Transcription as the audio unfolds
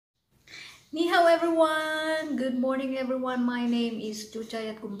Ni hao everyone! Good morning everyone! My name is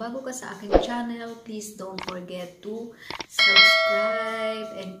Chutchai at kung bago ka sa aking channel, please don't forget to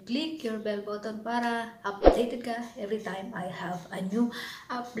subscribe and click your bell button para updated ka every time I have a new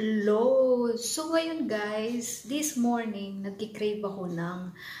upload. So ngayon guys, this morning, nagkikrave ako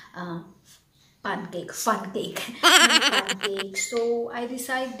ng pancake. So I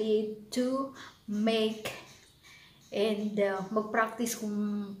decided to make and mag-practice kung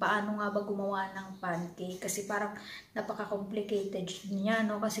paano nga ba gumawa ng pancake kasi parang napaka-complicated niya,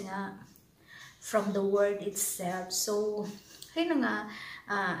 no? Kasi nga from the word itself. So ayun na nga,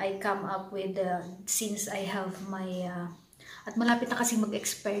 I come up with since I have my at malapit na kasi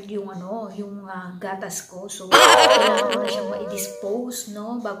mag-expire yung yung gatas ko. So kailangan ko na siyang ma-dispose,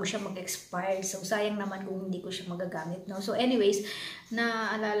 no, bago siya mag-expire. So sayang naman kung hindi ko siya magagamit, no. So anyways,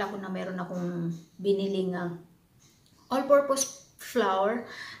 naalala ko na meron akong biniling all-purpose flour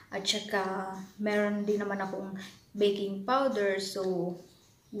at saka meron din naman akong baking powder, so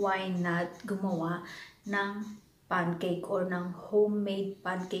why not gumawa ng pancake or ng homemade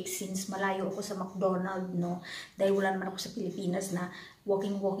pancake since malayo ako sa McDonald's, no, dahil wala naman ako sa Pilipinas na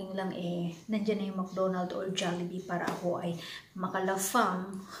walking lang, nandyan na yung McDonald's or Jollibee para ako ay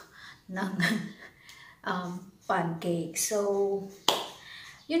makalafang ng pancake. So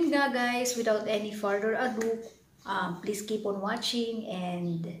yun nga guys, without any further ado, please keep on watching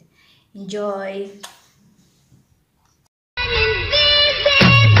and enjoy.